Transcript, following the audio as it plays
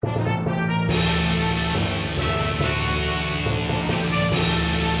There,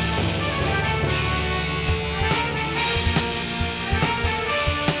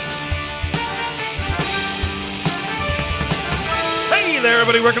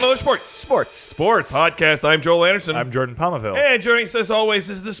 everybody, working on the Sports podcast. I'm Joel Anderson. I'm Jordan Palmaville. And joining us, as always,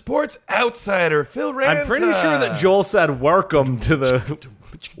 is the Sports Outsider, Phil Ranta. I'm pretty sure that Joel said "welcome" to the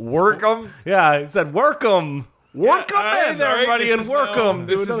Workum? Yeah, he said "welcome." Welcome in, everybody, and welcome.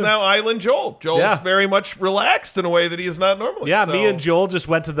 This is now Island Joel. Joel's very much relaxed in a way that he is not normally. Yeah, me and Joel just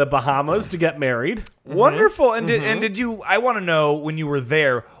went to the Bahamas to get married. Wonderful. And did you? I want to know, when you were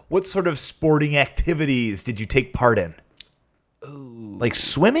there, what sort of sporting activities did you take part in? Like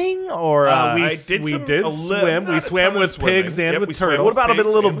swimming, or we did swim. We swam with pigs and with turtles. What about a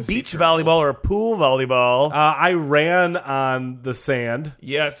little beach volleyball or pool volleyball? I ran on the sand.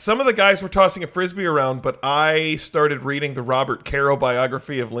 Yeah, some of the guys were tossing a frisbee around, but I started reading the Robert Caro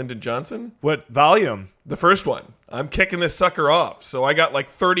biography of Lyndon Johnson. What volume? The first one. I'm kicking this sucker off, so I got like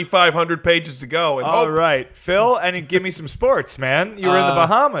 3,500 pages to go. And all right, Phil, and give me some sports, man. You were in the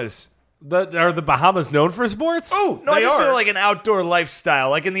Bahamas. Are the Bahamas known for sports? Oh, no, I just feel like an outdoor lifestyle,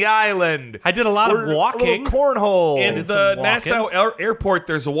 like in the island. I did a lot of walking. A little cornhole. In the Nassau Airport,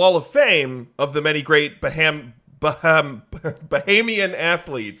 there's a wall of fame of the many great Bahamian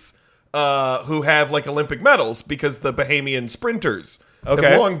athletes who have like Olympic medals, because the Bahamian sprinters have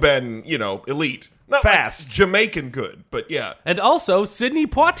long been, elite. Not fast. Like Jamaican good, but yeah. And also Sidney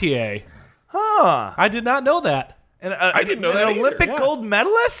Poitier. Huh. I did not know that. I didn't know that An Olympic gold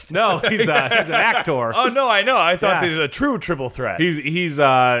medalist? No, he's an actor. Oh no, I know. I thought he was a true triple threat. He's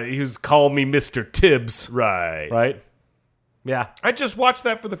called me Mr. Tibbs. Right. Yeah. I just watched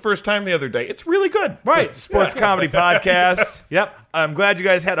that for the first time the other day. It's really good. Right. Sports comedy podcast. Yep. I'm glad you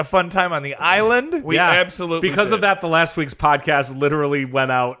guys had a fun time on the island. We absolutely Because did. of that, the last week's podcast literally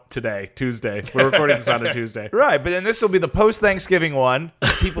went out today, Tuesday. We're recording this on a Tuesday. Right, but then this will be the post-Thanksgiving one.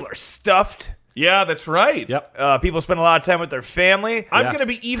 People are stuffed. Yeah, that's right. Yep. People spend a lot of time with their family. I'm going to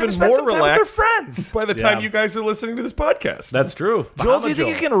be even spend more some time relaxed with their friends by the time you guys are listening to this podcast. That's true. Joel, do you think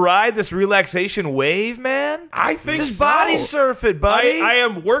you can ride this relaxation wave, man? I think Just so. body surf it, buddy. I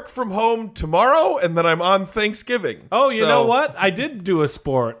am work from home tomorrow, and then I'm on Thanksgiving. Oh, you know what? I did do a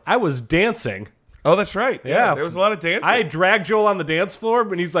sport. I was dancing. Oh, that's right. Yeah. There was a lot of dancing. I dragged Joel on the dance floor,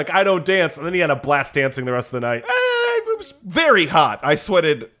 and he's like, I don't dance. And then he had a blast dancing the rest of the night. It was very hot. I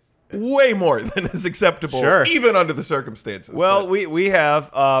sweated way more than is acceptable, even under the circumstances. Well, we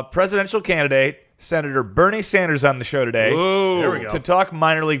have presidential candidate Senator Bernie Sanders on the show today. Ooh. There we go. To talk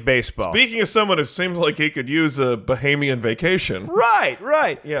minor league baseball. Speaking of someone who seems like he could use a Bahamian vacation. Right.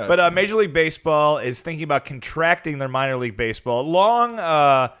 Yeah. But Major League Baseball is thinking about contracting their minor league baseball.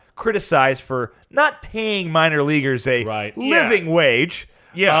 Long criticized for not paying minor leaguers a living wage.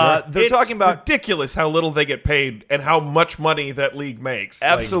 Yeah, they're talking about ridiculous how little they get paid and how much money that league makes.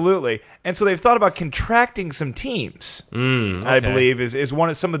 Absolutely. And so they've thought about contracting some teams, I believe, is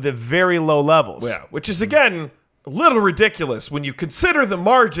some of the very low levels. Yeah, which is, again, a little ridiculous when you consider the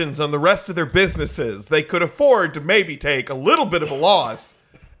margins on the rest of their businesses. They could afford to maybe take a little bit of a loss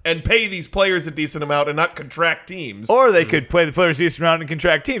and pay these players a decent amount and not contract teams. Or they could play the players a decent amount and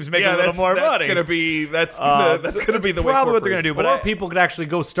contract teams, make a little more money. That's gonna be the way probably what they're going to do. Or people could actually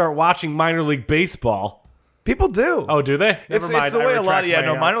go start watching minor league baseball. People do. Oh, do they? It's the way a lot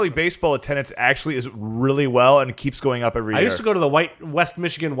of minor league baseball attendance actually is really well and keeps going up every year. I used to go to the West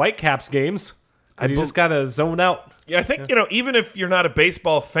Michigan Whitecaps games. You just got to zone out. Yeah, I think, even if you're not a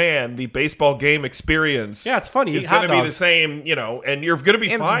baseball fan, the baseball game experience it's funny. It's going to be the same, and you're going to be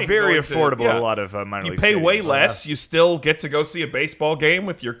fine. It's very affordable a lot of minor league You pay stadiums. way less. You still get to go see a baseball game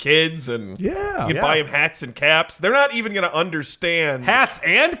with your kids, and you buy them hats and caps. They're not even going to understand. Hats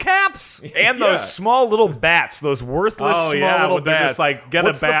and caps? And those small little bats, those worthless small little bats. Just like, get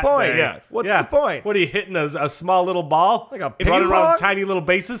What's a bat. The point? Yeah. What's the point? What are you hitting, a small little ball? Like a running ping around pong? tiny little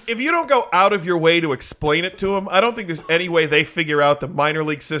bases? If you don't go out of your way to explain it to them, I don't think there's any way they figure out the minor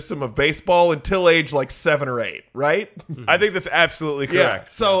league system of baseball until age like 7 or 8, right? I think that's absolutely correct. Yeah.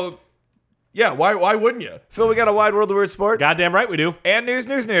 So, why wouldn't you? Phil, we got a wide world of weird sport. Goddamn right we do. And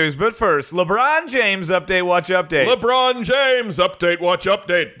news. But first, LeBron James update, watch update. LeBron James update, watch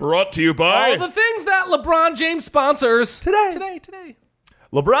update. Brought to you by All the things that LeBron James sponsors today.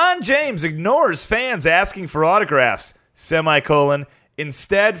 LeBron James ignores fans asking for autographs,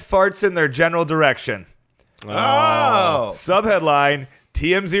 instead farts in their general direction. Oh. Subheadline,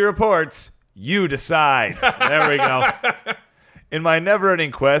 TMZ reports, you decide. There we go. In my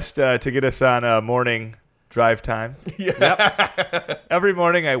never-ending quest to get us on morning drive time, every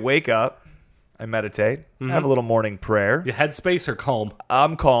morning I wake up, I meditate. I have a little morning prayer. Your headspace or calm?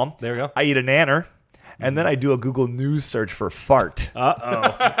 I'm calm. There we go. I eat a nanner. And then I do a Google News search for fart.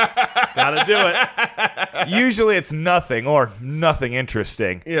 Gotta do it. Usually it's nothing or nothing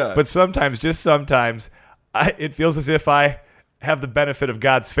interesting. Yeah. But sometimes, just sometimes, it feels as if I have the benefit of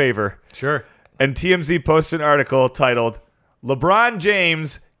God's favor. Sure. And TMZ posted an article titled, LeBron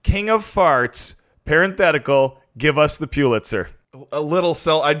James, King of Farts, parenthetical, give us the Pulitzer.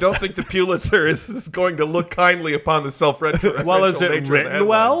 I don't think the Pulitzer is going to look kindly upon the self-referential Well, is nature it of the written headline.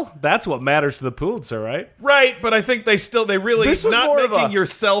 well? That's what matters to the Pulitzer, right? Right, but I think they really This was not more of making a-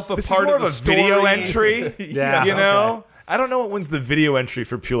 yourself a This part is more of of the a story. video entry. Yeah, You know? okay. I don't know what wins the video entry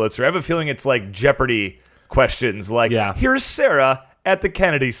for Pulitzer. I have a feeling it's like Jeopardy questions. Like, Yeah. here's Sarah at the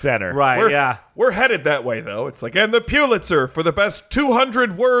Kennedy Center. Right, We're headed that way, though. It's like, and the Pulitzer for the best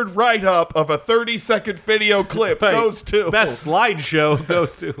 200-word write-up of a 30-second video clip Right. goes to... Best slideshow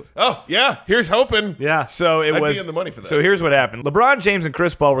goes to. Oh, yeah, here's hoping. Yeah. So it I'd was be in the money for that. So here's what happened. LeBron James and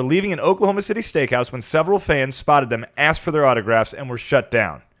Chris Paul were leaving an Oklahoma City steakhouse when several fans spotted them, asked for their autographs, and were shut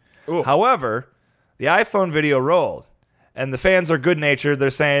down. Ooh. However, the iPhone video rolled, and the fans are good-natured.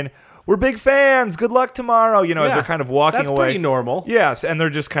 They're saying, "We're big fans. Good luck tomorrow." You know, as Yeah. they're kind of walking That's away. pretty normal. Yes, and they're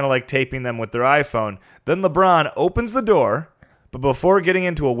just kind of like taping them with their iPhone. Then LeBron opens the door, but before getting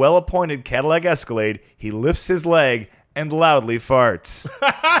into a well-appointed Cadillac Escalade, he lifts his leg and loudly farts.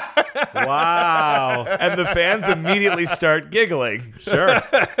 Wow. And the fans immediately start giggling. Sure.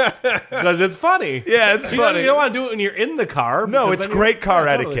 Because it's funny. Yeah, it's funny. You don't want to do it when you're in the car. No, because it's then great car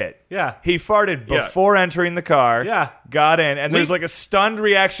yeah, totally. etiquette. Yeah. He farted before entering the car. Yeah. Got in. And there's like a stunned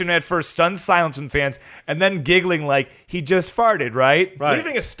reaction at first, stunned silence from fans, and then giggling like he just farted, right? Right.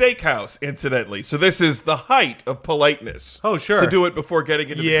 Leaving a steakhouse, incidentally. So this is the height of politeness. Oh, sure. To do it before getting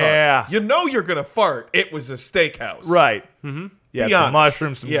into Yeah. the car. You know you're going to fart. It was a steakhouse. Right. Mm-hmm. Yeah, Be some honest.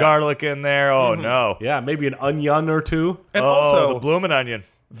 mushrooms, some Yeah. garlic in there. Oh, no. Yeah, maybe an onion or two. And Oh, also, the bloomin' onion.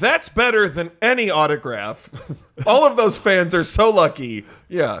 that's better than any autograph. All of those fans are so lucky.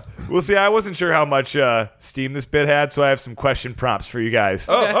 Yeah. Well, see, I wasn't sure how much steam this bit had, so I have some question prompts for you guys.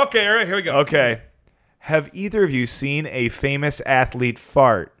 Oh, okay. All right. Here we go. Okay. Have either of you seen a famous athlete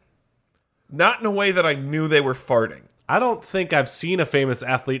fart? Not in a way that I knew they were farting. I don't think I've seen a famous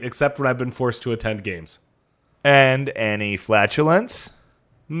athlete except when I've been forced to attend games. And any flatulence?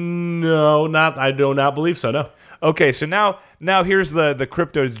 No, I do not believe so, no. Okay, so now here's the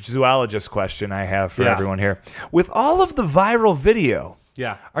cryptozoologist question I have for Yeah. everyone here. With all of the viral video,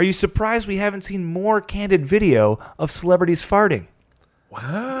 Yeah. are you surprised we haven't seen more candid video of celebrities farting?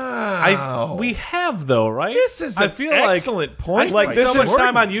 Wow. We have, though, right? This is I an feel excellent I point. spend Like, this so much is-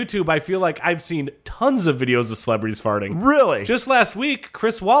 time on YouTube, I feel like I've seen tons of videos of celebrities farting. Really? Just last week,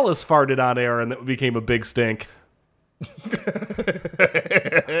 Chris Wallace farted on air and that became a big stink. I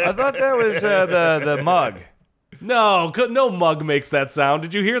thought that was the mug. No, no mug makes that sound.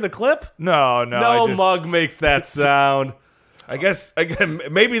 Did you hear the clip? No, No I just- mug makes that sound. I guess, again,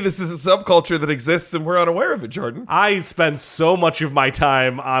 maybe this is a subculture that exists and we're unaware of it, Jordan. I spend so much of my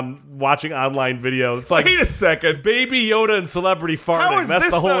time on watching online video. It's like Wait a second. Baby Yoda and celebrity farting. How is That's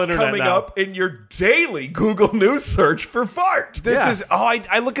this the whole not internet coming now. up in your daily Google News search for fart? This Yeah. is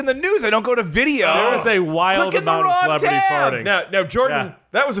I look in the news. I don't go to video. There is a wild Click in the amount of wrong celebrity tab. farting. Now, Jordan, Yeah.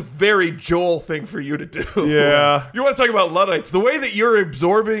 that was a very Joel thing for you to do. Yeah. You want to talk about Luddites. The way that you're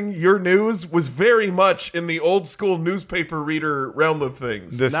absorbing your news was very much in the old school newspaper reader realm of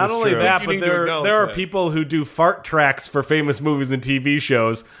things. This Not is only true. that, You but need to there acknowledge are that. people who do fart tracks for famous movies and TV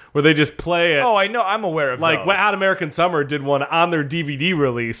shows where they just play it. Oh, I know. I'm aware of Like those. when Hot American Summer did one on their DVD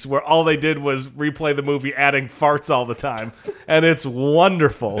release where all they did was replay the movie adding farts all the time. And it's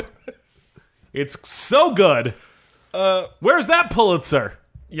wonderful. It's so good. Where's that Pulitzer?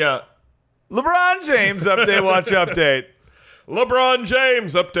 Yeah. LeBron James update. Watch update. LeBron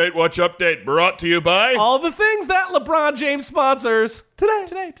James update, watch update, brought to you by... All the things that LeBron James sponsors.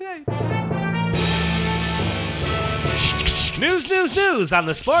 Today. News on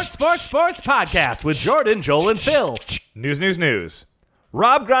the Sports Podcast with Jordan, Joel, and Phil. News.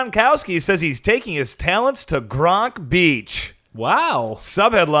 Rob Gronkowski says he's taking his talents to Gronk Beach. Wow.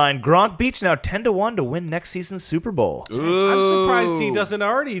 Subheadline: Gronk Beach now 10-1 to win next season's Super Bowl. I'm surprised he doesn't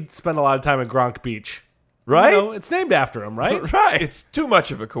already spend a lot of time at Gronk Beach. Right? You know, it's named after him, right? Right. It's too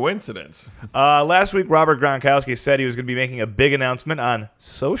much of a coincidence. Last week, Robert Gronkowski said he was going to be making a big announcement on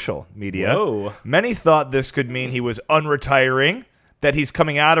social media. Whoa. Many thought this could mean he was unretiring, that he's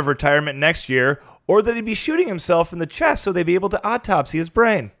coming out of retirement next year, or that he'd be shooting himself in the chest so they'd be able to autopsy his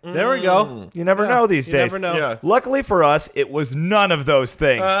brain. There we go. You never know these You days. never know. Yeah. Luckily for us, it was none of those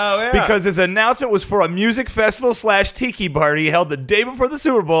things. Oh, yeah. Because his announcement was for a music festival / tiki party held the day before the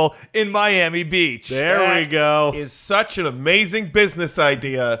Super Bowl in Miami Beach. There we go. Is such an amazing business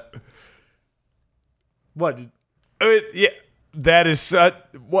idea. What? Yeah, that is such...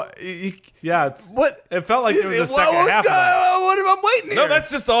 What? Yeah, it's, What? it felt like there was a second What was half of that. What am I waiting here? No, that's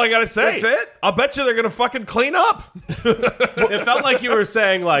just all I gotta say. That's it? I'll bet you they're gonna fucking clean up. It felt like you were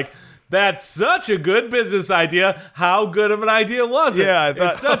saying, like, that's such a good business idea. How good of an idea was it? Yeah, I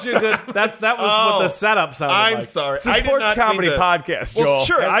thought- it's such a good. That was what the setup sounded like. I'm sorry. It's a I did sports not mean comedy to- podcast, Well, Joel.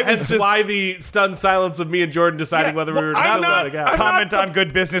 sure. I was Hence just why the stunned silence of me and Jordan deciding Yeah, whether well, we were I'm not not- letting out. I'm not Comment the- on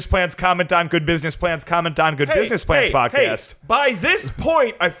good business plans, comment on good business plans, comment on good business plans podcast. By this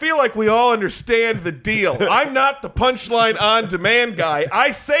point, I feel like we all understand the deal. I'm not the punchline on demand guy.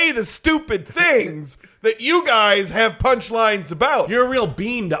 I say the stupid things that you guys have punchlines about. You're a real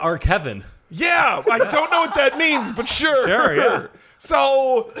bean to our Kevin. Yeah, I don't know what that means, but sure. Sure, yeah.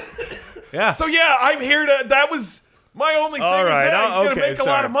 So Yeah. yeah, I'm here to. That was my only thing. All right, is that he's going to okay, make a lot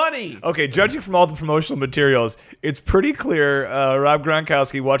sorry. of money. Okay, judging from all the promotional materials, it's pretty clear Rob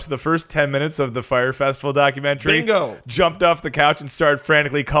Gronkowski watched the first 10 minutes of the Fire Festival documentary. Bingo. Jumped off the couch and started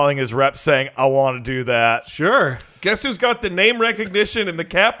frantically calling his reps saying, I want to do that. Sure. Guess who's got the name recognition in the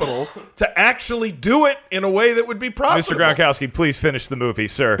capital to actually do it in a way that would be Mr. profitable? Gronkowski, please finish the movie,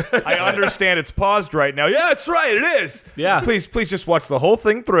 sir. I understand it's paused right now. Yeah, that's right, it is. Yeah. Please just watch the whole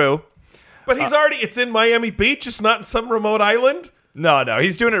thing through. But he's already. It's in Miami Beach. It's not in some remote island. No,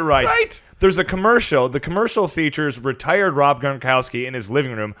 he's doing it right. Right. There's a commercial. The commercial features retired Rob Gronkowski in his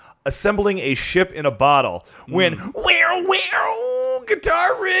living room assembling a ship in a bottle when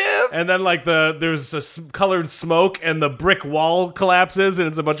guitar riff. And then like there's colored smoke and the brick wall collapses and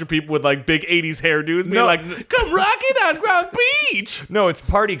it's a bunch of people with like big 80s hairdos being No. like, come rockin' on Gronk Beach. No, it's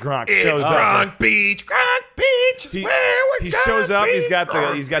Party Gronk shows up. Gronk Beach. is He, where we're he gonna shows up. be.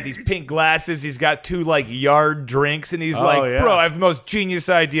 He's got these pink glasses. He's got 2 like yard drinks, and he's Oh, like, yeah. "Bro, I have the most genius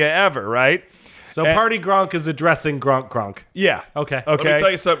idea ever!" Right? So And- Party Gronk is addressing Gronk. Yeah. Okay. Okay. Let me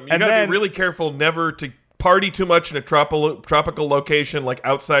tell you something. You And gotta then- be really careful never to party too much in a tropical location like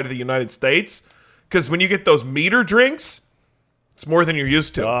outside of the United States, because when you get those meter drinks, it's more than you're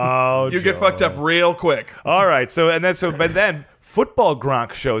used to. Oh, you get fucked up real quick. All right. But then football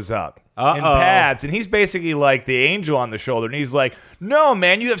Gronk shows up in Uh-oh. pads, and he's basically like the angel on the shoulder, and he's like, "No,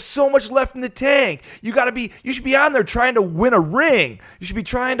 man, you have so much left in the tank. You should be on there trying to win a ring. You should be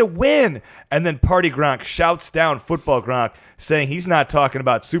trying to win." And then Party Gronk shouts down football Gronk, saying he's not talking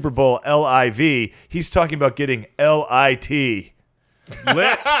about Super Bowl LIV. He's talking about getting LIT.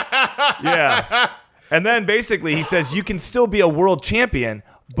 Lit. Yeah. And then basically he says you can still be a world champion,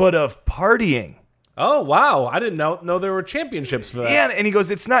 but of partying. Oh, wow. I didn't know there were championships for that. Yeah, and he goes,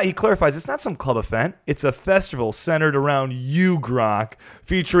 he clarifies, it's not some club event. It's a festival centered around you, Gronk,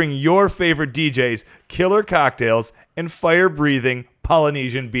 featuring your favorite DJs, killer cocktails, and fire-breathing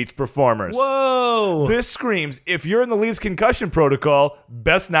Polynesian beach performers. Whoa. This screams, if you're in the Leeds concussion protocol,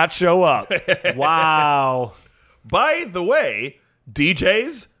 best not show up. Wow. By the way,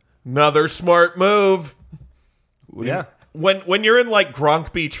 DJs, another smart move. Yeah. When you're in like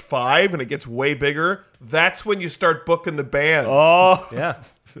Gronk Beach 5 and it gets way bigger, that's when you start booking the bands. Oh, Yeah.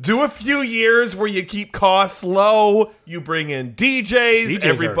 Do a few years where you keep costs low, you bring in DJs, DJs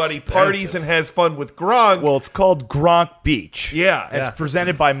everybody are parties expensive. and has fun with Gronk. well, it's called Gronk Beach. yeah. It's Yeah.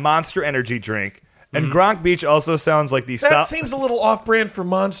 presented by Monster Energy Drink. And Gronk Beach also sounds like the That South. seems a little off-brand for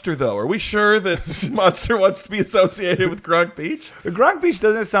Monster, though. Are we sure that Monster wants to be associated with Gronk Beach? Gronk Beach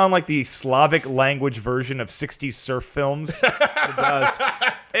doesn't sound like the Slavic language version of 60s surf films. It does.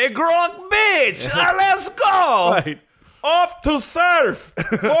 Hey, Gronk Beach, let's go! Right. Off to surf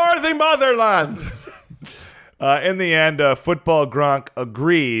for the motherland. In the end, Football Gronk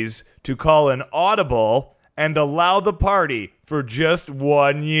agrees to call an audible and allow the party for just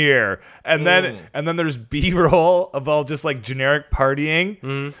 1 year. And then there's B-roll of all just like generic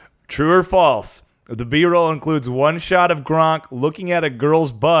partying. True or false? The B-roll includes one shot of Gronk looking at a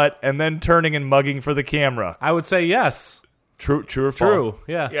girl's butt and then turning and mugging for the camera. I would say yes. True or false? True.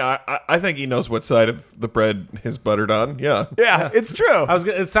 Yeah. Yeah, I think he knows what side of the bread is buttered on. Yeah. Yeah, it's true.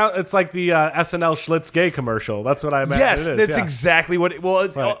 It's like the SNL Schlitz gay commercial. That's what I imagine Yes, it is. that's yeah. exactly what it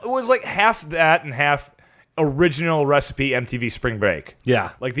was. Right. It was like half that and half original recipe MTV Spring Break.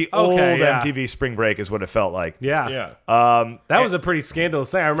 Yeah. Like the Okay, old yeah. MTV Spring Break is what it felt like. Yeah. Yeah. That was a pretty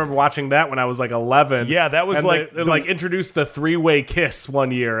scandalous thing. I remember watching that when I was like 11. Yeah, that was and like they like introduced the 3-way kiss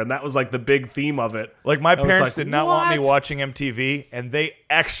one year, and that was like the big theme of it. Like my I was parents like, did not want me "What?" watching MTV, and they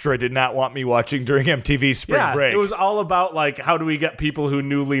extra did not want me watching during MTV Spring Yeah, Break. it was all about like how do we get people who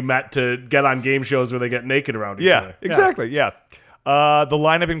newly met to get on game shows where they get naked around each other. Exactly. Yeah. The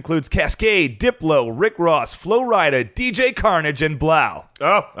lineup includes Cascade, Diplo, Rick Ross, Flo Rida, DJ Carnage, and Blau.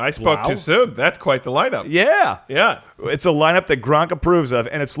 Oh, I spoke Wow. too soon. That's quite the lineup. Yeah. Yeah. It's a lineup that Gronk approves of,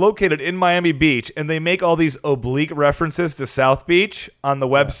 and it's located in Miami Beach, and they make all these oblique references to South Beach on the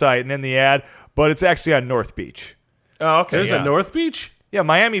website and in the ad, but it's actually on North Beach. Oh, okay. There's yeah. a North Beach? Yeah,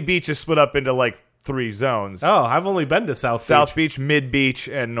 Miami Beach is split up into like 3 zones. Oh, I've only been to South South Beach. Beach, Mid Beach,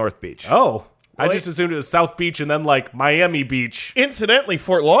 and North Beach. Oh. I Well, just assumed it was South Beach and then like Miami Beach. Incidentally,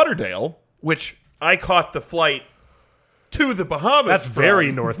 Fort Lauderdale, which I caught the flight to the Bahamas. That's from.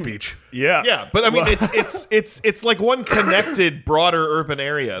 very North Beach. Yeah. Yeah, but I mean, it's like one connected, broader urban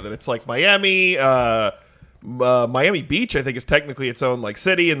area. That it's like Miami, Miami Beach. I think is technically its own like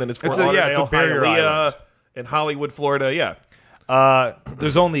city, and then it's Fort It's a- yeah, Lauderdale, it's a barrier Hialeah, island. and Hollywood, Florida. Yeah.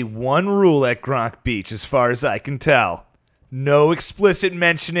 There's only one rule at Gronk Beach, as far as I can tell. No explicit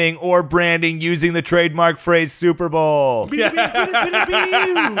mentioning or branding using the trademark phrase Super Bowl.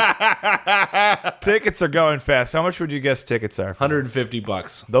 Tickets are going fast. How much would you guess tickets are? for those?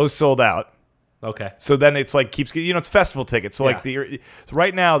 $150. Those sold out. Okay. So then it's like keeps it's festival tickets. So like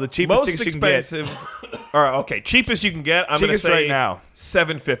right now the cheapest Most tickets you can get. expensive. All right, okay, cheapest you can get. I'm going to Cheapest say right now.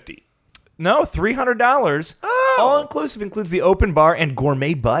 $750. No, $300. Oh. All inclusive includes the open bar and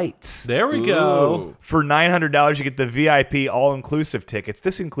gourmet bites. There we go. For $900, you get the VIP all-inclusive tickets.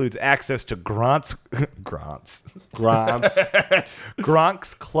 This includes access to Gronk's clubhouse.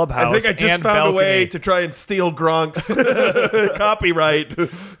 I think I just and found balcony. a way to try and steal Gronk's copyright.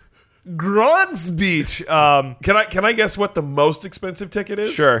 Gronk's Beach. Can I guess what the most expensive ticket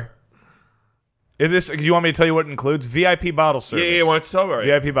is? Sure. Do you want me to tell you what it includes? VIP bottle service. Yeah, why don't you tell me?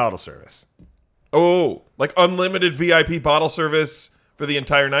 Right. VIP bottle service. Oh, like unlimited VIP bottle service for the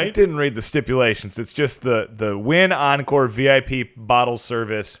entire I night? didn't read the stipulations. It's just the Win Encore VIP bottle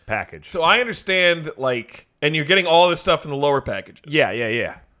service package. So I understand, like, and you're getting all this stuff in the lower packages.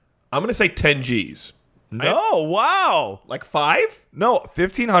 Yeah. I'm going to say 10 G's. No, wow. Like 5? No,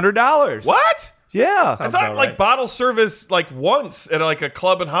 $1,500. What? Yeah. I thought about like right. bottle service like once at like a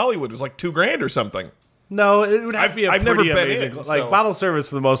club in Hollywood was like $2,000 or something. No, it would have to be a I've never pretty been amazing. in, like so- bottle service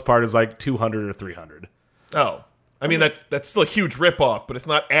for the most part is like $200 or $300. Oh. I mean, that's still a huge ripoff, but it's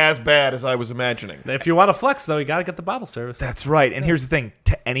not as bad as I was imagining. If you want to flex though, you got to get the bottle service. That's right. And here's the thing.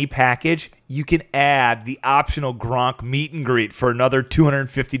 To any package, you can add the optional Gronk meet and greet for another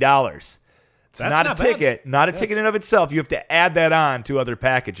 $250. It's That's not not a bad. ticket. Not a ticket in of itself. You have to add that on to other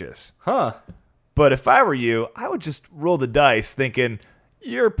packages. Huh. But if I were you, I would just roll the dice thinking,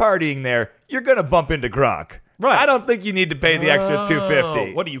 you're partying there. You're going to bump into Gronk. Right. I don't think you need to pay the extra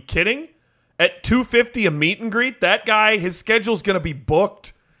 $250. What are you kidding? At $250 a meet and greet, that guy, his schedule's going to be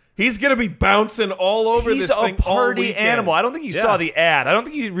booked. He's going to be bouncing all over He's this a thing all party weekend. animal. I don't think you saw the ad. I don't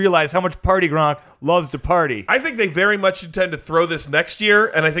think you realize how much Party Gronk loves to party. I think they very much intend to throw this next year,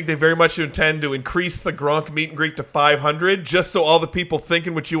 and I think they very much intend to increase the Gronk meet and greet to 500, just so all the people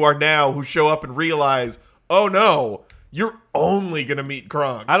thinking what you are now who show up and realize, oh no, you're only going to meet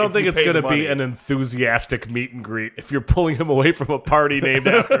Gronk. I don't if think you it's pay going the to be money. an enthusiastic meet and greet if you're pulling him away from a party named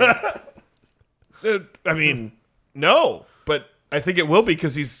after him. I mean, no, but I think it will be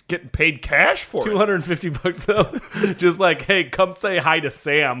because he's getting paid cash for it. $250 though. Just like, hey, come say hi to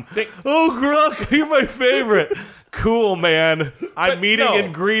Sam. Oh, Gronk, you're my favorite. Cool, man. I'm But meeting no.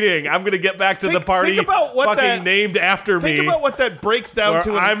 and greeting. I'm going to get back to the Think- party think about what fucking that- named after me. Think about what that breaks down where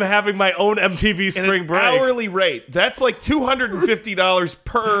to. I'm having my own MTV in Spring an Break. hourly rate. That's like $250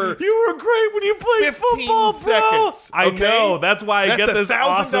 per. You were great when you played 15 football, bro. seconds, I okay? know. That's why I get this $1,000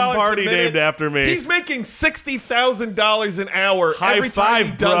 awesome a party minute. named after me. He's making $60,000 an hour. High every time five,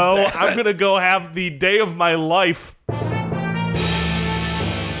 he does bro. that. I'm going to go have the day of my life.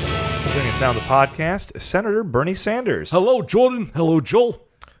 Joining us now on the podcast, Senator Bernie Sanders. Hello, Jordan. Hello, Joel.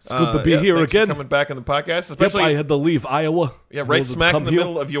 It's good to be here thanks again. For coming back on the podcast, Yep, especially I had to leave Iowa. yeah, in right order to smack in come the here.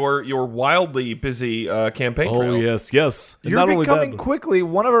 middle of your wildly busy campaign Oh, trail. yes. And You're not only becoming that, quickly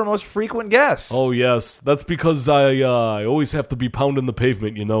one of our most frequent guests. oh, yes. That's because I always have to be pounding the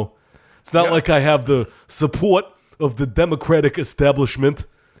pavement, you know. It's not Yeah. like I have the support of the Democratic establishment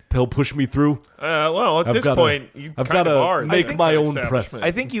to help push me through. Well, at I've this gotta- point, you I've kind of gotta are. make the my own establishment. press. I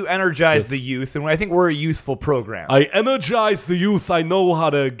think you energize Yes. the youth, and I think we're a youthful program. I energize the youth. I know how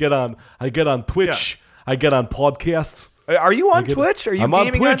to get on. I get on Twitch. Yeah. I get on podcasts. Are you on Twitch? Are you I'm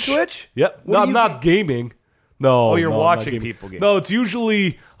gaming on Twitch? Yep. What No, do I'm you not gaming. No. Oh, you're no, I'm not watching gaming. people game. No, it's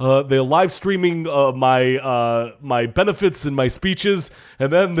usually they're live streaming my benefits and my speeches,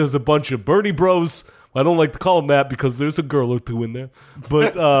 and then there's a bunch of Bernie bros. I don't like to call them that because there's a girl or two in there,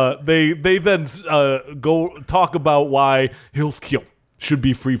 but they then go talk about why healthcare should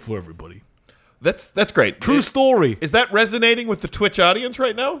be free for everybody. That's great. True story. Is that resonating with the Twitch audience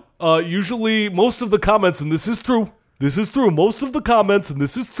right now? Usually, most of the comments, and this is true. This is true. Most of the comments, and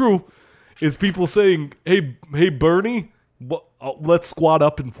this is true, is people saying, "Hey, Bernie, let's squad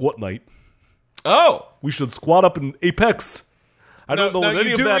up in Fortnite. Oh, We should squad up in Apex." I don't know what any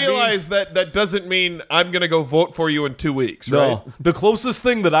you of do that realize means. that doesn't mean I'm going to go vote for you in 2 weeks, right? No, the closest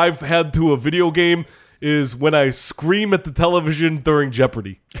thing that I've had to a video game is when I scream at the television during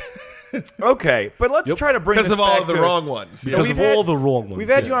Jeopardy Okay, but let's try to bring Because this of all back of the to- wrong ones. because we've of had- all the wrong ones. We've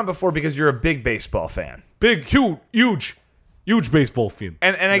had yes. you on before because you're a big baseball fan. Big, huge baseball fan.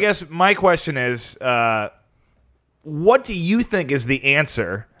 And I guess my question is, what do you think is the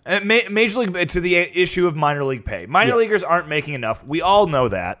answer? And Major League to the issue of minor league pay. Minor leaguers aren't making enough. We all know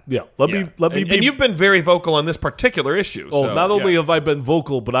that. Yeah, let me And be. you've been very vocal on this particular issue. Oh, so, not only yeah. have I been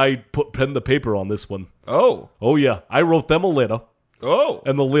vocal, but I put pen to paper on this one. Oh, Oh yeah, I wrote them a letter,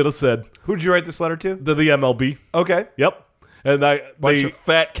 and the letter said Who did you write this letter to? to the MLB. Okay. Yep, and bunch of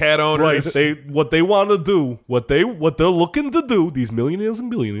fat cat owners. right. What they want to do, what they're looking to do. These millionaires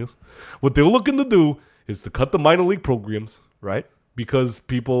and billionaires, what they're looking to do is to cut the minor league programs, Right. because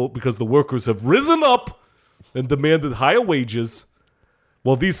the workers have risen up and demanded higher wages.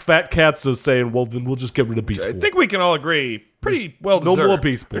 Well, these fat cats are saying, well, then we'll just get rid of baseball. I think we can all agree, pretty well no deserved. more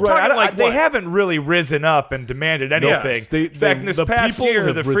baseball. We're talking I don't- like they what? haven't really risen up and demanded anything. they- in fact, in this the past people year,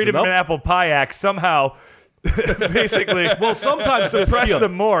 have the risen Freedom up. and Apple Pie Act somehow basically Well, sometimes they're suppressed scared.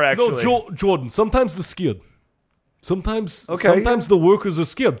 them more, actually. No, Jordan. Sometimes they're scared. Sometimes Okay, the workers are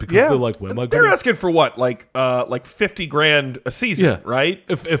scared because Yeah. they're like, "Where am I They're going?" asking for what, like $50,000 a season, Yeah. right?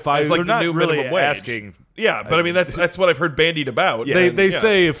 If I It's like They're the not new really minimum wage. asking. Yeah, but I mean that's what I've heard bandied about. they And, they yeah.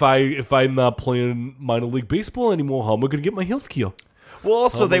 say if I'm not playing minor league baseball anymore, how am I going to get my health care? Well,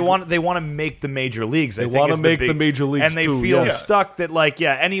 also they want to make the major leagues. I They think wanna is make big- the major leagues, and they too, feel yeah. stuck that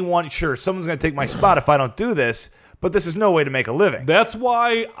anyone, sure, someone's going to take my spot if I don't do this. But this is no way to make a living. That's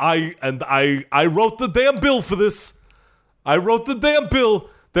why I wrote the damn bill for this. I wrote the damn bill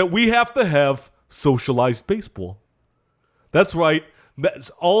that we have to have socialized baseball. That's right.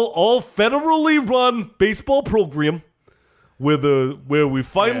 That's all federally run baseball program where we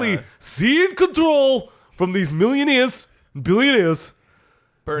finally see in control from these millionaires and billionaires.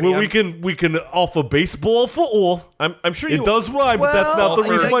 Bernie, Where we can offer baseball for all. I'm sure you It does rhyme, but that's not the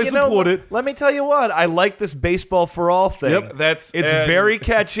reason why I support it. Let me tell you what. I like this baseball for all thing. Yep, that's- it's and- very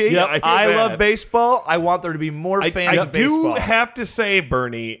catchy. Yeah, I hear I that. love baseball. I want there to be more fans I of do baseball. have to say,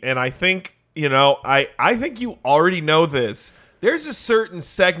 Bernie, and I think I think you already know this. There's a certain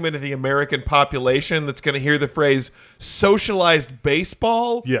segment of the American population that's going to hear the phrase socialized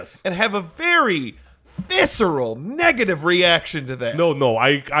baseball, Yes. and have a very visceral negative reaction to that. No,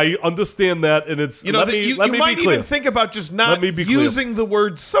 I understand that, and it's You know, let that me you let me might be clear. even think about just not Let me be clear. using the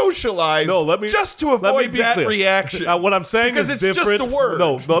word socialized. No, let me just to let me avoid be that clear. reaction. What I'm saying because is it's different. just a word.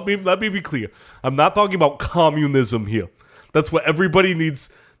 No, let me be clear. I'm not talking about communism here. That's what everybody needs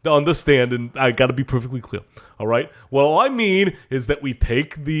to understand, and I got to be perfectly clear. All right. What I mean is that we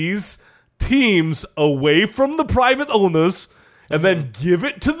take these teams away from the private owners and then give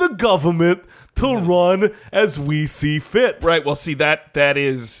it to the government to run as we see fit. Right. Well, see that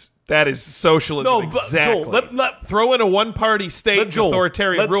is socialism. No, but, exactly. Joel, let- throw in a one-party state Let Joel,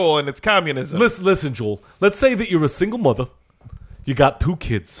 authoritarian let's- rule, and it's communism. Listen, Joel. Let's say that you're a single mother. You got 2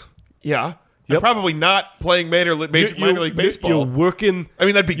 kids. Yeah. Yep. I'm probably not playing minor league baseball. You're working. I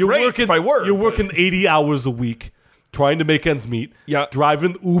mean, that'd be great if I were. You're working 80 hours a week, trying to make ends meet. Yeah.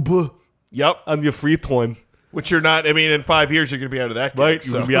 Driving Uber Yep. on your free time. Which you're not. I mean, in 5 years, you're going to be out of that gig. Right,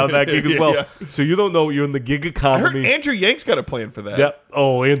 you're gonna be out of that gig as well. Yeah. So you don't know you're in the gig I heard economy. Andrew Yank's got a plan for that. Yep.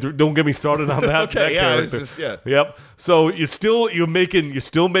 Oh, Andrew, don't get me started on that. Okay, that yeah, it's character. just- yeah. Yep. So you're still making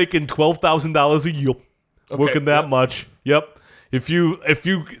 $12,000 a year, working that yep. much. Yep. If you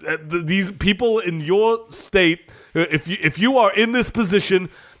these people in your state, if you are in this position,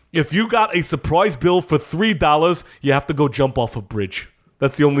 if you got a surprise bill for $3, you have to go jump off a bridge.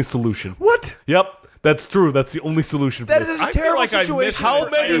 That's the only solution. What? Yep. That's true. That's the only solution for That this. is a I feel terrible like I situation. missed How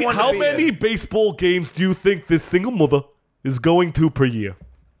it. many anyone to how be many in. baseball games do you think this single mother is going to per year?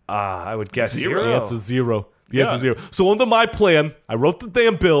 I would guess Zero. zero. The answer's zero. The Yeah. answer's zero. So under my plan, I wrote the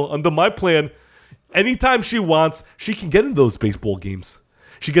damn bill. Under my plan, anytime she wants, she can get in those baseball games.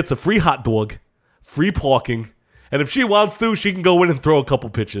 She gets a free hot dog, free parking, and if she wants to, she can go in and throw a couple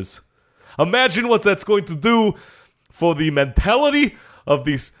pitches. Imagine what that's going to do for the mentality of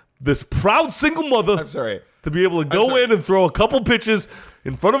this proud single mother. I'm sorry. To be able to go in and throw a couple pitches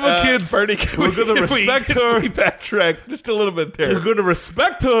in front of her kids. Bernie, we're going to respect her. We backtrack just a little bit there. We're going to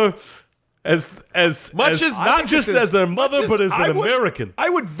respect her as much as not just as a mother, but as an American. I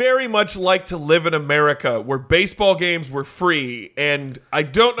would very much like to live in America where baseball games were free, and I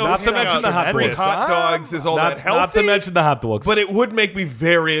don't know. Not to mention the hot dogs. Hot dogs is all that healthy. Not to mention the hot dogs. But it would make me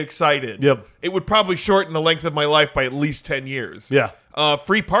very excited. Yep. It would probably shorten the length of my life by at least 10 years. Yeah.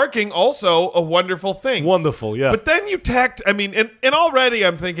 Free parking, also a wonderful thing. Wonderful, yeah. But then you tacked, I mean, and already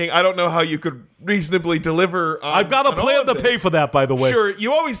I'm thinking, I don't know how you could reasonably deliver on, I've got a on all plan of to pay this. for that, by the way. Sure,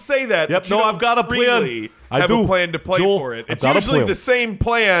 you always say that. Yep, but you no, don't I've got a plan. really I have do. a plan to play Joel, for it. I've It's got a usually plan. the same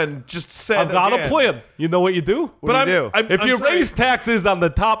plan, just said I've got again. a plan. You know what you do? But do? If you sorry. raise taxes on the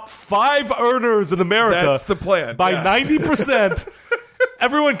top 5 earners in America That's the plan, by yeah. 90%,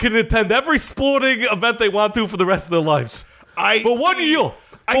 everyone can attend every sporting event they want to for the rest of their lives. For 1 year.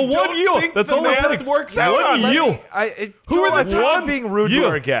 I For 1 don't year. think That's the all it math takes. works out 1 on that. year. Who are the top one being rude to year?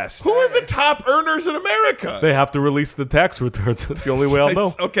 our guest? Who are the top earners in America? They have to release the tax returns. That's the only way I'll know.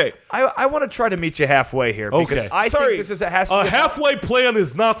 It's- okay. I want to try to meet you halfway here because Okay. I Sorry. think this is has to A be halfway plan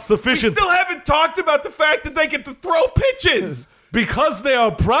is not We sufficient. still haven't talked about the fact that they get to throw pitches. Because they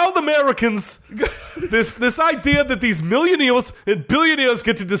are proud Americans, this idea that these millionaires and billionaires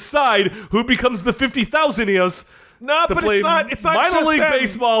get to decide who becomes the 50,000-ears No, to but play it's not minor just league them.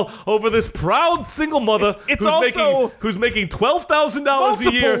 baseball over this proud single mother It's also who's making $12,000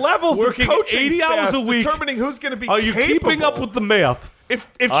 a year, multiple levels working of coaching 80 hours staffs a week. determining who's going to be Are you keeping up with the math? If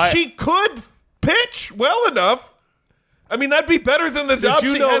she could pitch well enough, I mean, that'd be better than the job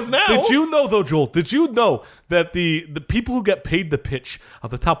she has now. Did you know, though, Joel? Did you know that the people who get paid to pitch are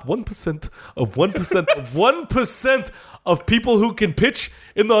the top 1% of 1% of 1% of people who can pitch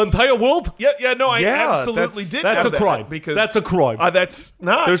in the entire world? Yeah, no, I Yeah, absolutely did. that's know a that crime. Because That's a crime. That's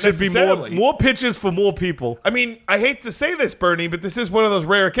not. There should be necessarily. more pitches for more people. I mean, I hate to say this, Bernie, but this is one of those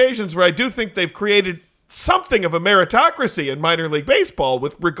rare occasions where I do think they've created something of a meritocracy in minor league baseball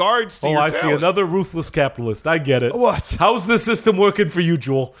with regards to Oh, your I see talent. another ruthless capitalist. I get it. What? How's the system working for you,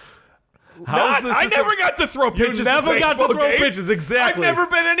 Joel? How's the I system? never got to throw You pitches. never in got to baseball throw games. pitches, exactly. I've never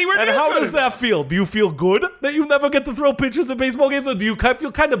been anywhere And near how good does enough. that feel? Do you feel good that you never get to throw pitches in baseball games, or do you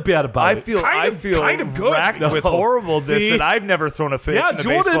feel kind of bad about I it? feel Kind of good. racked No. with horribleness See? that I've never thrown a pitch Yeah, in a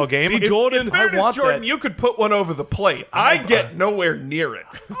Jordan. baseball game. See, Jordan, In fairness, I want Jordan, that. you could put one over the plate. I get nowhere near it.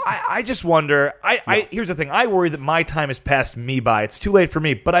 I just wonder. Here's the thing. I worry that my time has passed me by. It's too late for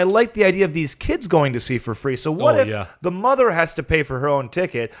me. But I like the idea of these kids going to see for free. So what Oh, if yeah. the mother has to pay for her own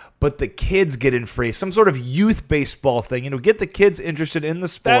ticket, but the kids get in free? Some sort of youth baseball thing. Get the kids interested in the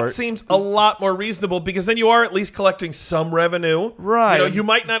sport. That seems a lot more reasonable because then you are at least collecting some revenue. Right. You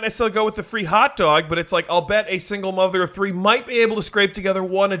might not necessarily go with the free hot dog, but it's like I'll bet a single mother of 3 might be able to scrape together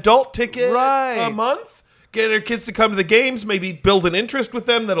one adult ticket Right. a month. Get her kids to come to the games, maybe build an interest with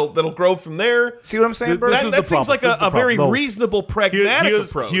them that'll grow from there. See what I'm saying, Bert? This That, is that the seems problem. like This is the a very problem. No. reasonable, pragmatic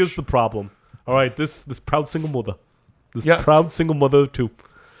approach. Here's the problem. All right, this proud single mother. This Yeah. proud single mother, too.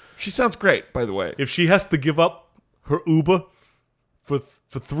 She sounds great, by the way. If she has to give up her Uber for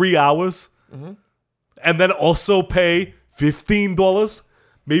 3 hours and then also pay $15,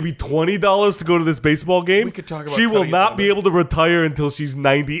 maybe $20 to go to this baseball game, We could talk about she will cutting it not down be a able to retire until she's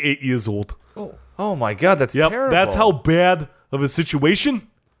 98 years old. Oh my God, that's Yep, terrible. that's how bad of a situation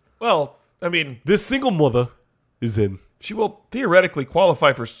Well, I mean, this single mother is in. she will theoretically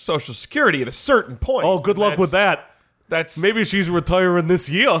qualify for Social Security at a certain point. Oh, good luck with that. That's Maybe she's retiring this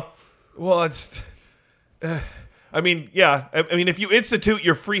year. Well, it's. I mean, yeah. I mean, if you institute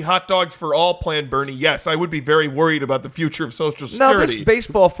your free hot dogs for all plan, Bernie, yes, I would be very worried about the future of Social Now, Security. this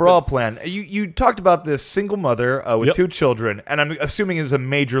baseball for all plan. You talked about this single mother with Yep. 2 children, and I'm assuming it's a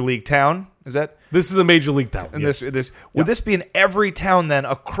major league town. Is that? This is a major league town. And yeah. would this be in every town then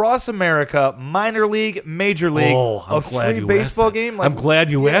across America, minor league, major league, I'm a glad free you baseball asked that. game? I'm glad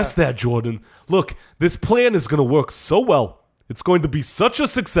you yeah. asked that, Jordan. Look, this plan is going to work so well. It's going to be such a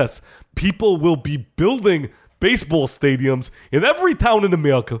success. People will be building baseball stadiums in every town in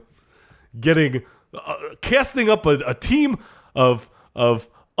America, casting up a team of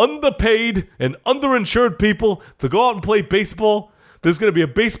underpaid and underinsured people to go out and play baseball. There's going to be a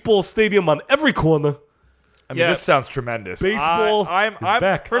baseball stadium on every corner. I mean, Yeah. this sounds tremendous. Baseball I'm is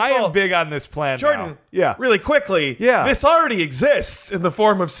back. First of I am all, big on this plan Jordan, now. Yeah. really quickly, Yeah. this already exists in the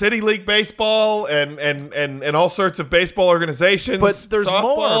form of City League Baseball and all sorts of baseball organizations. But there's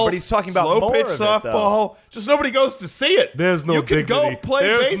softball, more, but he's talking about slow more pitch of it, softball. Just nobody goes to see it. There's no You can dignity. go play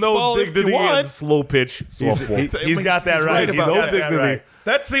There's baseball no if you dignity in want. slow pitch softball. He's got that He's right. right He's about got no that. dignity. right.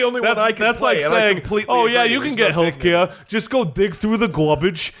 That's the only one I can That's play. like and I saying, completely oh yeah, agree. you can There's get no health care. dignity. Just go dig through the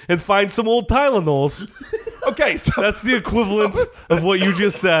garbage and find some old Tylenols. Okay, so That's the equivalent of what you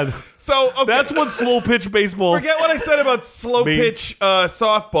just said. okay. That's what slow pitch baseball. Forget what I said about slow Means- pitch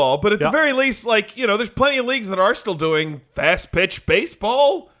softball, but at Yeah. the very least, like, there's plenty of leagues that are still doing fast pitch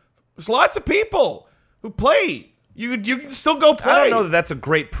baseball. There's lots of people who play. You can still go play. I don't know that that's a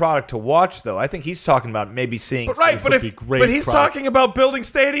great product to watch, though. I think he's talking about maybe seeing. But right, would be great he's product. talking about building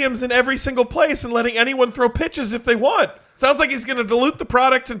stadiums in every single place and letting anyone throw pitches if they want. Sounds like he's going to dilute the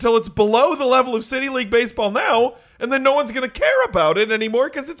product until it's below the level of City League baseball now, and then no one's going to care about it anymore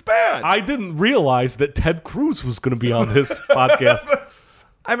because it's bad. I didn't realize that Ted Cruz was going to be on this podcast.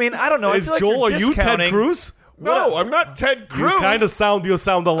 I mean, I don't know. I Is feel like Joel, you're are you Ted discounting- Cruz? No, I'm not Ted Cruz. You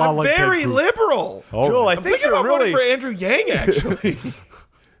sound a lot I'm like Ted very Cruz. liberal. Oh, Joel, I I'm think thinking you're about voting really for Andrew Yang, actually.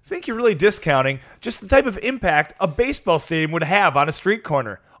 think you're really discounting just the type of impact a baseball stadium would have on a street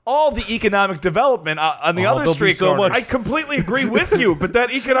corner. All the economic development on the other there'll be street so corners. much- I completely agree with you, but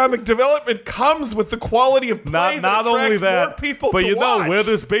that economic development comes with the quality of play Not that only attracts that, more people but to you know, watch. where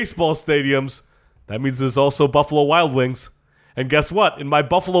there's baseball stadiums, that means there's also Buffalo Wild Wings. And guess what? In my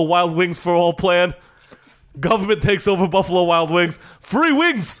Buffalo Wild Wings for all plan, government takes over Buffalo Wild Wings. Free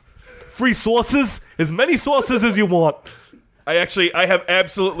wings! Free sauces. As many sauces as you want. I have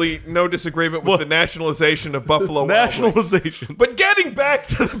absolutely no disagreement with the nationalization of Buffalo Wild Wings. Nationalization. But getting back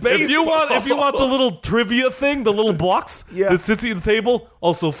to the baseball. If you want the little trivia thing, the little box that sits at the table,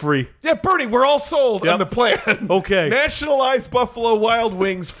 also free. Yeah, Bernie, we're all sold Yep. on the plan. Okay. Nationalize Buffalo Wild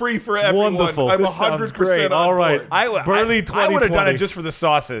Wings free for everyone. Wonderful. I'm This sounds 100% great. on All right. board. Bernie I would have done 2020. it just for the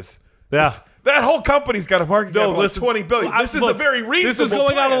sauces. Yeah. That whole company's got a market cap of like listen, $20 billion. This is a look, very reasonable This is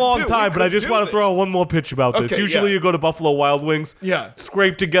going on a plan, long too. time, We but I could just do want to this. throw out one more pitch about this. Okay, Usually yeah. you go to Buffalo Wild Wings, Yeah.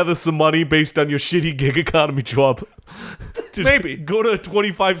 scrape together some money based on your shitty gig economy job. Just Maybe. Go to a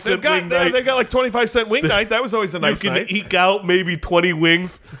 25-cent wing night. They've got like 25-cent wing night. That was always a You nice can night. eke out maybe 20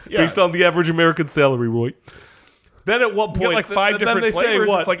 wings Yeah. based on the average American salary, Roy. Then at what You point? get like five then different they flavors. say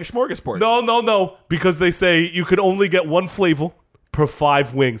what? It's like a smorgasbord. No, because they say you can only get one flavor per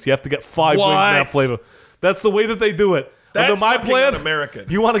 5 wings. You have to get 5 wings in that What? flavor. That's the way that they do it. That's Under my fucking plan, un-American.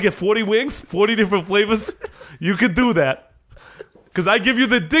 you want to get 40 wings, 40 different flavors? You can do that. Because I give you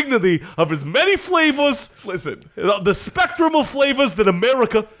the dignity of as many flavors, Listen, the spectrum of flavors that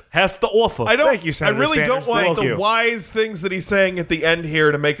America has to offer. I don't. Thank you, Senator I really Sanders. don't want Thank the you. wise things that he's saying at the end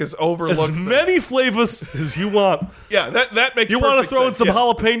here to make us overlook. as many flavors as you want. Yeah, that makes. You want to perfect throw in sense, some yes.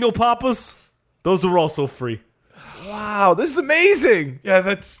 jalapeno poppers? Those are also free. Wow, this is amazing.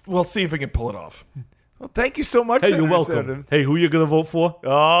 Yeah, we'll see if we can pull it off. Well, thank you so much. Hey, Senator you're welcome. Sanders. Hey, who you gonna vote for?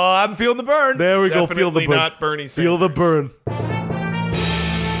 Oh, I'm feeling the burn. There we go. Feel the Definitely burn. not Bernie Feel the Sanders. burn.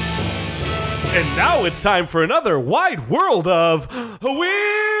 And now it's time for another wide world of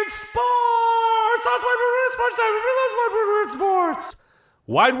weird sports. That's weird sports.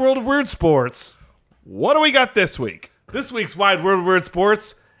 Wide world of weird sports. What do we got this week? This week's wide world of weird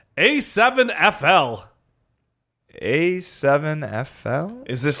sports: A7FL. A7FL?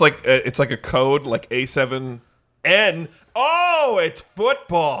 Is this like it's like a code like A7N? Oh, it's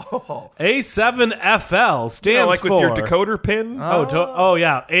football. A7FL stands Yeah, like for with your decoder pin. Oh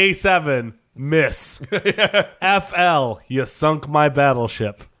yeah, A7 miss. FL, you sunk my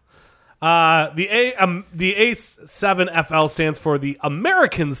battleship. The A7FL stands for the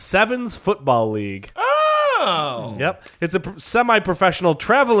American Sevens Football League. Oh. Yep, it's a semi-professional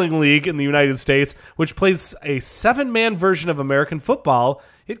traveling league in the United States, which plays a 7-man version of American football.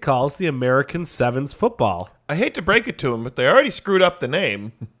 It calls the American Sevens Football. I hate to break it to him, but they already screwed up the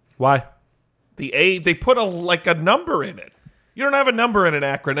name. Why? The A, they put a number in it. You don't have a number in an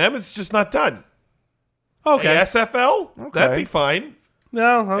acronym. It's just not done. Okay. ASFL? That'd be fine.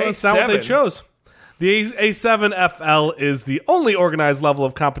 No, that's not what they A7. chose. The A7FL is the only organized level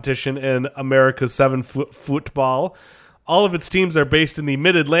of competition in America's football. All of its teams are based in the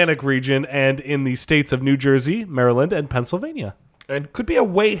Mid-Atlantic region and in the states of New Jersey, Maryland, and Pennsylvania. And could be a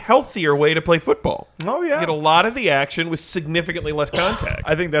way healthier way to play football. Oh, yeah. Get a lot of the action with significantly less contact.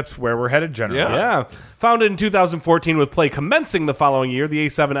 I think that's where we're headed, generally. Yeah. Yeah. Founded in 2014 with play commencing the following year, the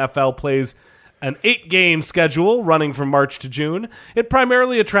A7FL plays an 8-game schedule running from March to June. It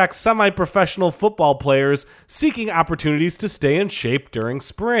primarily attracts semi-professional football players seeking opportunities to stay in shape during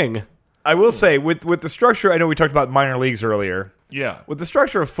spring. I will say, with the structure, I know we talked about minor leagues earlier. Yeah. With the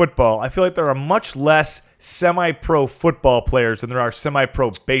structure of football, I feel like there are much less semi-pro football players than there are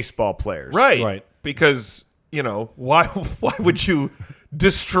semi-pro baseball players. Right. Because, why would you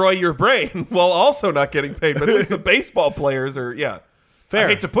destroy your brain while also not getting paid? But at least the baseball players are, Fair. I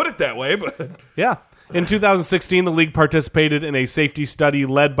hate to put it that way, but Yeah. In 2016, the league participated in a safety study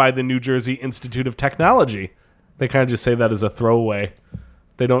led by the New Jersey Institute of Technology. They kind of just say that as a throwaway.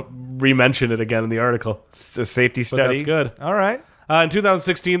 They don't re-mention it again in the article. It's a safety study. That's good. All right. In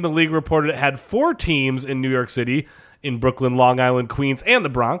 2016, the league reported it had 4 teams in New York City, in Brooklyn, Long Island, Queens, and the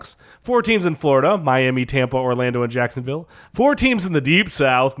Bronx. 4 teams in Florida, Miami, Tampa, Orlando, and Jacksonville. 4 teams in the Deep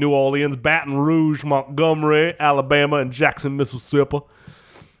South, New Orleans, Baton Rouge, Montgomery, Alabama, and Jackson, Mississippi.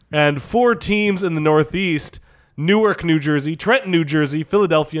 And 4 teams in the Northeast, Newark, New Jersey, Trenton, New Jersey,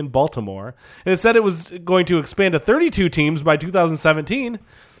 Philadelphia, and Baltimore. And it said it was going to expand to 32 teams by 2017.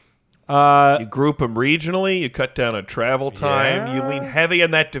 you group them regionally, you cut down on travel time, you lean heavy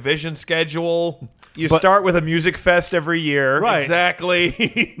on that division schedule. You start with a music fest every year. Right.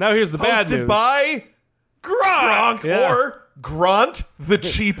 Exactly. Now here's the bad Hosted news. by Gronk Yeah. or Grunt, the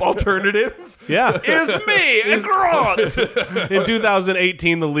cheap alternative. Yeah. Is me, and Grunt. In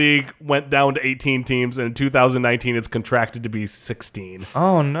 2018, the league went down to 18 teams, and in 2019, it's contracted to be 16.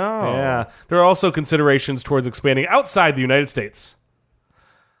 Oh, no. Yeah. There are also considerations towards expanding outside the United States.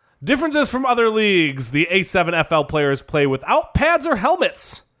 Differences from other leagues. The A7FL players play without pads or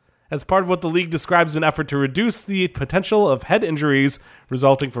helmets, as part of what the league describes as an effort to reduce the potential of head injuries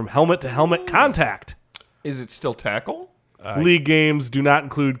resulting from helmet-to-helmet contact. Is it still tackle? League games do not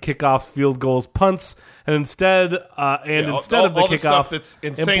include kickoffs, field goals, punts, and instead of the all the kickoff, stuff that's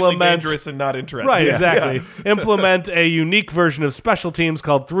insanely dangerous and not interesting. Right, Yeah. exactly. Implement a unique version of special teams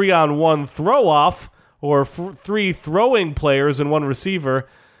called 3-on-1 throw-off, or 3 throwing players and 1 receiver.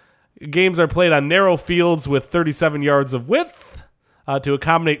 Games are played on narrow fields with 37 yards of width to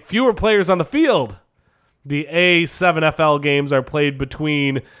accommodate fewer players on the field. The A7FL games are played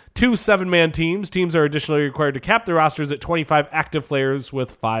between 2 7-man teams. Teams are additionally required to cap their rosters at 25 active players with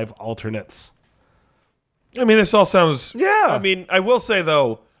 5 alternates. I mean, this all sounds... Yeah. I mean, I will say,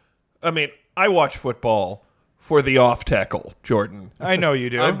 though, I watch football for the off tackle, Jordan. I know you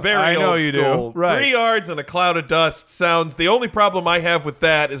do. I'm very I know old you school. do. Right. 3 yards and a cloud of dust sounds... The only problem I have with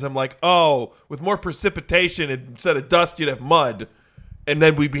that is I'm like, with more precipitation instead of dust, you'd have mud, and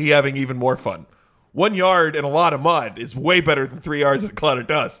then we'd be having even more fun. 1 yard and a lot of mud is way better than 3 yards and a cloud of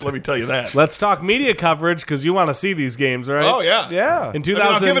dust. Let me tell you that. Let's talk media coverage because you want to see these games, right? Oh, yeah. Yeah. In I'll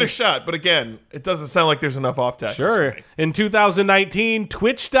 2000, give it a shot, but again, it doesn't sound like there's enough off tackles. Sure. for me. In 2019,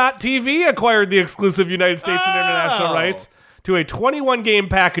 Twitch.tv acquired the exclusive United States and international rights to a 21-game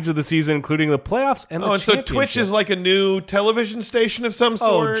package of the season, including the playoffs and the Oh, and so championship. Twitch is like a new television station of some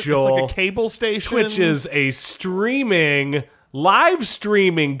sort? Joel. It's like a cable station? Twitch is a live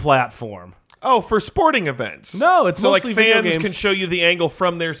streaming platform. Oh, for sporting events. No, it's so mostly like fans video games. can show you the angle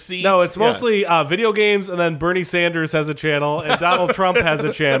from their seat. No, it's Yeah. mostly video games, and then Bernie Sanders has a channel, and Donald Trump has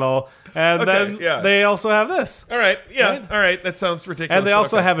a channel, and then they also have this. All right, yeah, Right? all right. That sounds ridiculous. And they but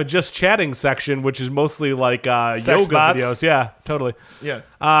also okay. have a just chatting section, which is mostly like yoga bots? videos. Yeah, totally. Yeah.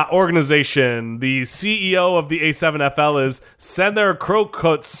 Organization. The CEO of the A7FL is Senator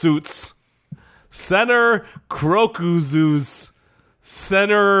Krokutsuts. Senator Krokuzus.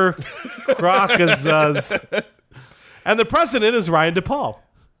 Senator Krokuzuz. And the president is Ryan DePaul.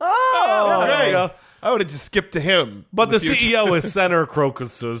 Oh, there you right. go. I would have just skipped to him. But in the future. CEO is Senator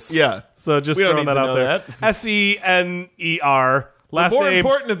Krokuzus. Yeah. So just We don't throwing need that to out know there. that. Sener. Last The more name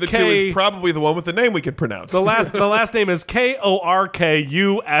important of the two K- is probably the one with the name we can pronounce. the last name is Korkusuz.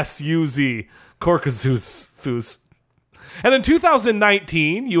 Korkusuz. And in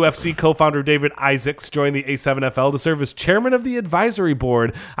 2019, UFC co-founder David Isaacs joined the A7FL to serve as chairman of the advisory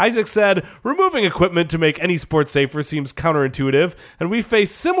board. Isaacs said, "Removing equipment to make any sport safer seems counterintuitive, and we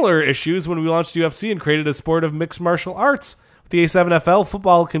faced similar issues when we launched UFC and created a sport of mixed martial arts. With the A7FL,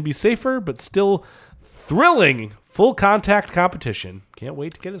 football can be safer, but still thrilling. Full contact competition. Can't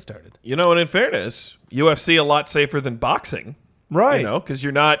wait to get it started." You know, and in fairness, UFC a lot safer than boxing. Right. You know, because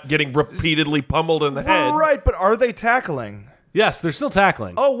you're not getting repeatedly pummeled in the head. Right, but are they tackling? Yes, they're still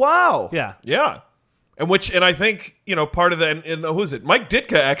tackling. Oh, wow. Yeah. Yeah. And I think, part of that, and who is it? Mike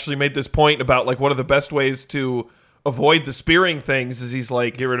Ditka actually made this point about, like, one of the best ways to avoid the spearing things is he's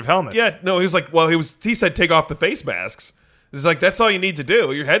like... Get rid of helmets. Yeah, no, he was like, he said take off the face masks. It's like, that's all you need to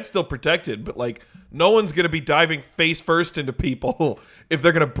do. Your head's still protected, but, like, no one's going to be diving face first into people if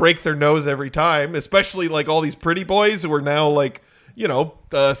they're going to break their nose every time, especially, like, all these pretty boys who are now, like,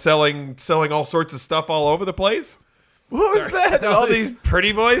 selling all sorts of stuff all over the place. What was that? All these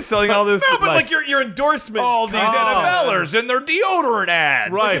pretty boys selling all this. No, but like your endorsement. all these NFLers and their deodorant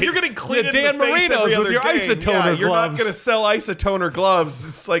ads. Right. If you're getting clean in Dan the face Marino's every with other your game, isotoner you're not gloves. going to sell isotoner gloves.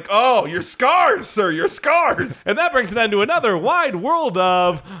 It's like, oh, your scars, sir, your scars. And that brings it on to another wide world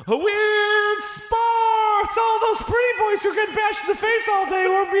of weird sports. All those pretty boys who get bashed in the face all day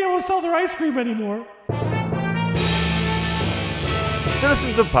won't be able to sell their ice cream anymore.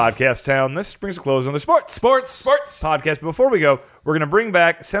 Citizens of Podcast Town, this brings a close on the sports podcast. But before we go, we're going to bring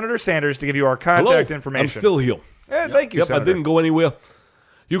back Senator Sanders to give you our contact information. I'm still here. Yeah, thank you, Yep, Senator. I didn't go anywhere.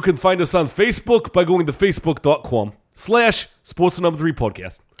 You can find us on Facebook by going to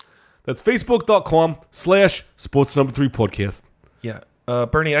facebook.com/sports3podcast. That's facebook.com/sports3podcast. Yeah.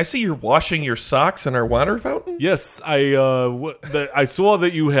 Bernie, I see you're washing your socks in our water fountain. Yes, I saw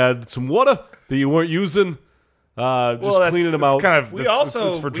that you had some water that you weren't using. Cleaning them out. We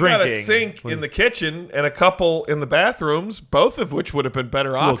also for we got drinking. a sink in the kitchen and a couple in the bathrooms, both of which would have been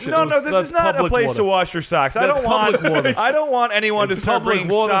better options. No, this That's is not a public place water. to wash your socks. I That's don't want. public water. I don't want anyone to It's start public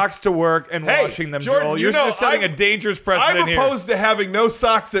bringing water. socks to work and Hey, washing them. Jordan, Joel. you You're know, just setting I'm- a dangerous precedent I'm here. opposed to having no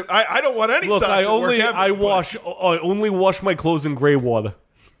socks. I don't want any Look, socks. I at work ever, but- only wash my clothes in gray water.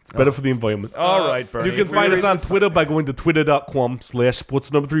 It's better for the environment. All right, Bernie. You can find us on Twitter by going to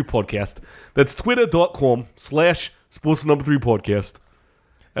twitter.com/sports3podcast. That's twitter.com/sports3podcast.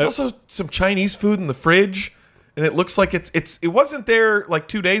 There's also some Chinese food in the fridge, and it looks like it wasn't there like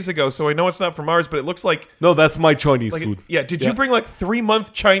 2 days ago, so I know it's not from ours, but it looks like No, that's my Chinese like food. yeah. Did you bring like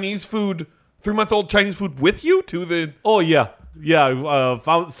 3-month Chinese food, 3-month-old Chinese food with you to the? Oh yeah.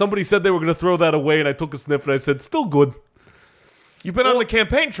 Found somebody said they were going to throw that away, and I took a sniff, and I said, still good. You've been on the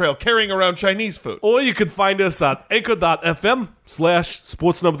campaign trail carrying around Chinese food. Or you can find us on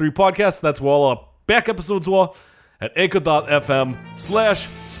anchor.fm/sports3podcast. That's where all our back episodes are. At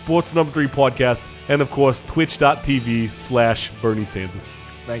anchor.fm/sports3podcast. And of course, twitch.tv/Bernie Sanders.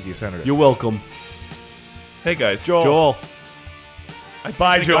 Thank you, Senator. You're welcome. Hey guys, Joel. Joel.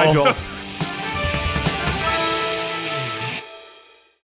 Bye, Joel. Bye, Joel.